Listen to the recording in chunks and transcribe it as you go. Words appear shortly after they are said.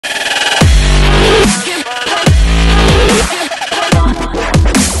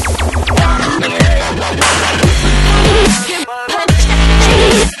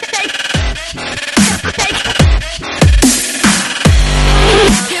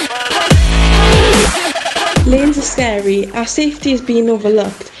are scary, our safety is being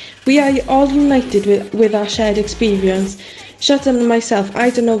overlooked. We are all united with our shared experience. Shut them to myself,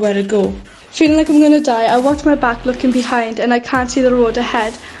 I don't know where to go. Feeling like I'm going to die, I watch my back looking behind and I can't see the road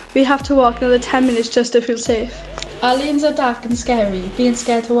ahead. We have to walk another 10 minutes just to feel safe. Our lanes are dark and scary, being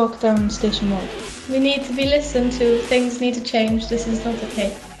scared to walk down Station Road. We need to be listened to, things need to change, this is not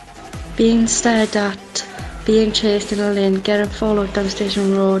okay. Being stared at, being chased in a lane, getting followed down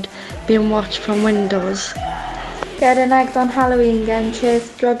Station Road, being watched from windows. Getting egged on Halloween, getting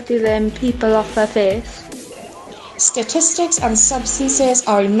chased, drug dealing people off their face. Statistics and substances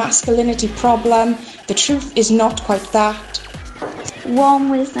are a masculinity problem. The truth is not quite that.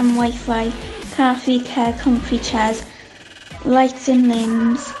 Warm wisdom Wi-Fi, cafe care, comfy chairs, lights in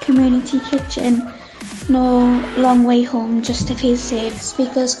lanes, community kitchen, no long way home just to feel safe,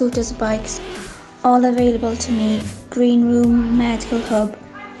 speakers, scooters, bikes, all available to me, green room, medical hub,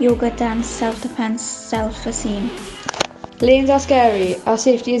 yoga, dance, self-defense, self-esteem. Lanes are scary, our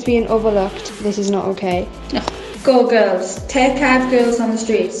safety is being overlooked, this is not okay. Go girls, take care of girls on the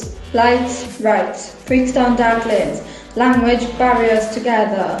streets. Lights, rights, freaks down dark lanes. Language barriers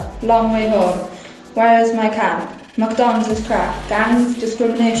together, long way home. Where is my camp? McDonald's is crap. Gangs,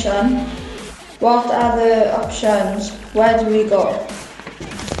 discrimination. What are the options? Where do we go?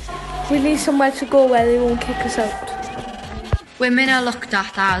 We need somewhere to go where they won't kick us out. Women are looked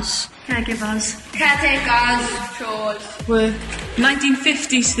at as caregivers, caretakers, chores, work.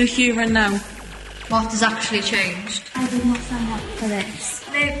 1950s to the here and now. What has actually changed? I did not sign up for this.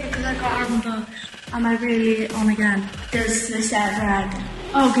 late because I got ambushed. Am I really on again? Does this ever end?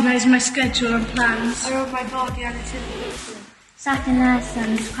 Organise my schedule and plans. I wrote my body and it's in the book. Saturday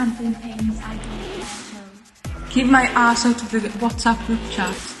lessons, cramping pains, I don't care. Keep my ass out of the WhatsApp group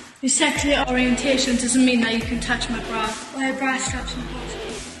chat. Your sexual orientation doesn't mean that you can touch my bra. Wear bra straps and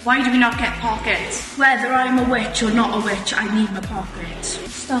pockets. Why do we not get pockets? Whether I'm a witch or not a witch, I need my pockets.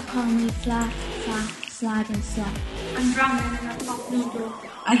 Stop calling me flat, slide and slap. I'm drowning in a pop noodle.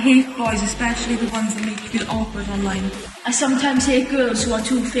 I hate boys, especially the ones that make you feel awkward online. I sometimes hate girls who are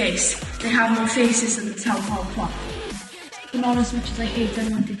two-faced. They have more faces than the town hall clock. But not as much as I hate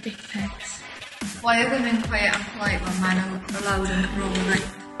unwanted dick pics. Why are women quiet and polite when men are loud and can roll the night?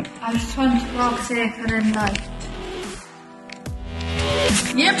 I just want to walk safe and in light.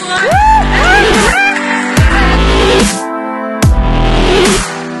 Yeah, boy!